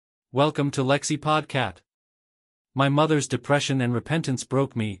Welcome to Lexi Podcast. My mother's depression and repentance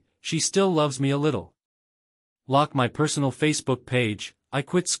broke me, she still loves me a little. Lock my personal Facebook page, I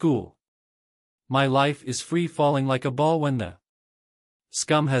quit school. My life is free falling like a ball when the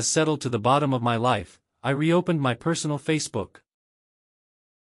scum has settled to the bottom of my life. I reopened my personal Facebook.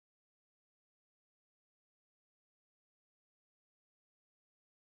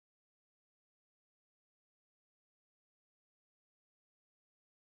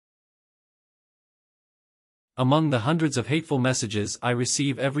 Among the hundreds of hateful messages I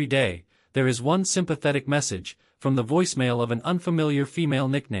receive every day, there is one sympathetic message, from the voicemail of an unfamiliar female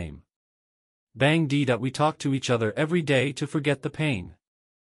nickname. Bang D. We talk to each other every day to forget the pain.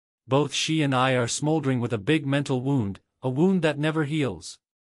 Both she and I are smoldering with a big mental wound, a wound that never heals.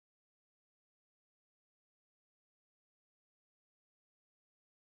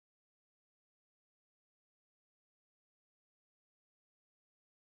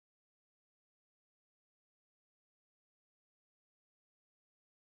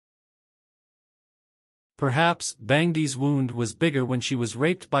 Perhaps Bang D's wound was bigger when she was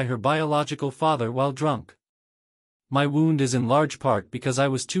raped by her biological father while drunk. My wound is in large part because I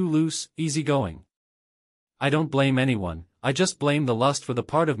was too loose, easygoing. I don't blame anyone, I just blame the lust for the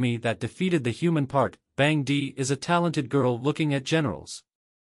part of me that defeated the human part. Bang D is a talented girl looking at generals.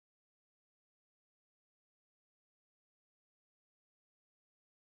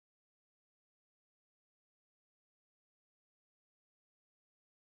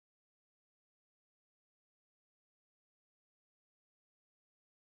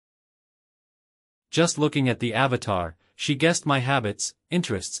 Just looking at the avatar, she guessed my habits,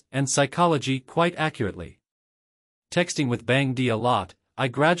 interests, and psychology quite accurately. Texting with Bang D a lot, I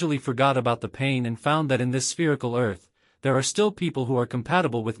gradually forgot about the pain and found that in this spherical earth, there are still people who are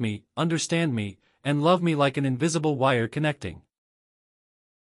compatible with me, understand me, and love me like an invisible wire connecting.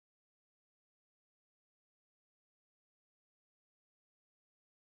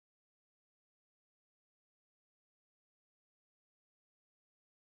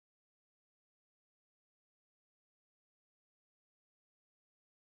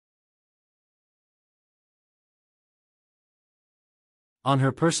 On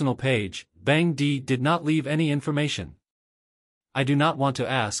her personal page, Bang D did not leave any information. I do not want to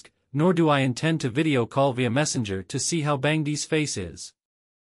ask, nor do I intend to video call via Messenger to see how Bang D's face is.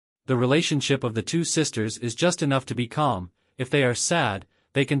 The relationship of the two sisters is just enough to be calm. If they are sad,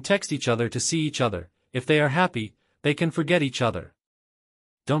 they can text each other to see each other. If they are happy, they can forget each other.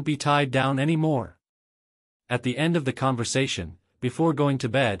 Don't be tied down anymore. At the end of the conversation, before going to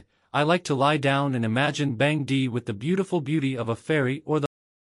bed, I like to lie down and imagine Bang D with the beautiful beauty of a fairy or the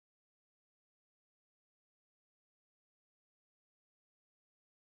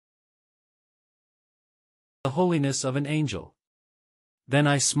holiness of an angel. Then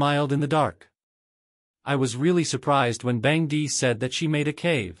I smiled in the dark. I was really surprised when Bang D said that she made a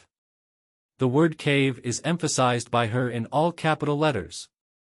cave. The word cave is emphasized by her in all capital letters.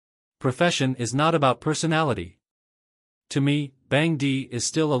 Profession is not about personality. To me, Bang D is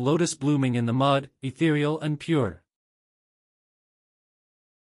still a lotus blooming in the mud, ethereal and pure.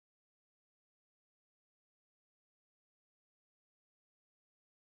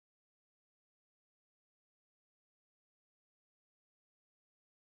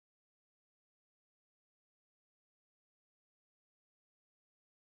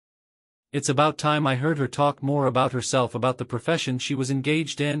 It's about time I heard her talk more about herself, about the profession she was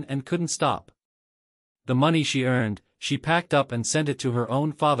engaged in and couldn't stop. The money she earned, she packed up and sent it to her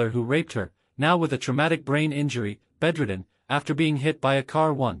own father who raped her, now with a traumatic brain injury, bedridden, after being hit by a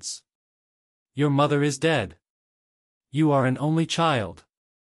car once. Your mother is dead. You are an only child.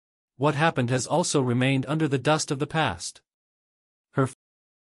 What happened has also remained under the dust of the past. Her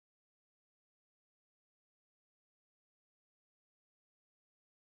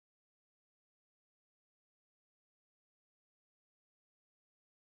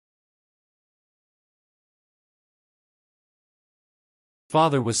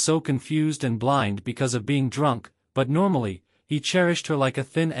father was so confused and blind because of being drunk, but normally, he cherished her like a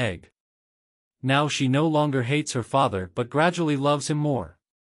thin egg. Now she no longer hates her father but gradually loves him more.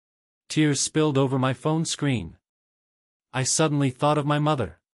 Tears spilled over my phone screen. I suddenly thought of my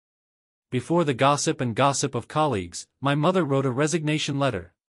mother. Before the gossip and gossip of colleagues, my mother wrote a resignation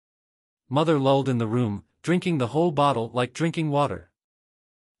letter. Mother lulled in the room, drinking the whole bottle like drinking water.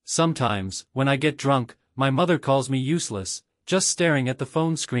 Sometimes, when I get drunk, my mother calls me useless, just staring at the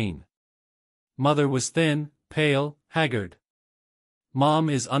phone screen. Mother was thin, pale, haggard. Mom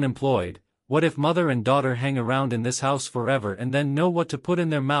is unemployed. What if mother and daughter hang around in this house forever and then know what to put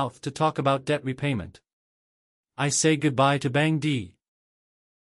in their mouth to talk about debt repayment? I say goodbye to Bang D.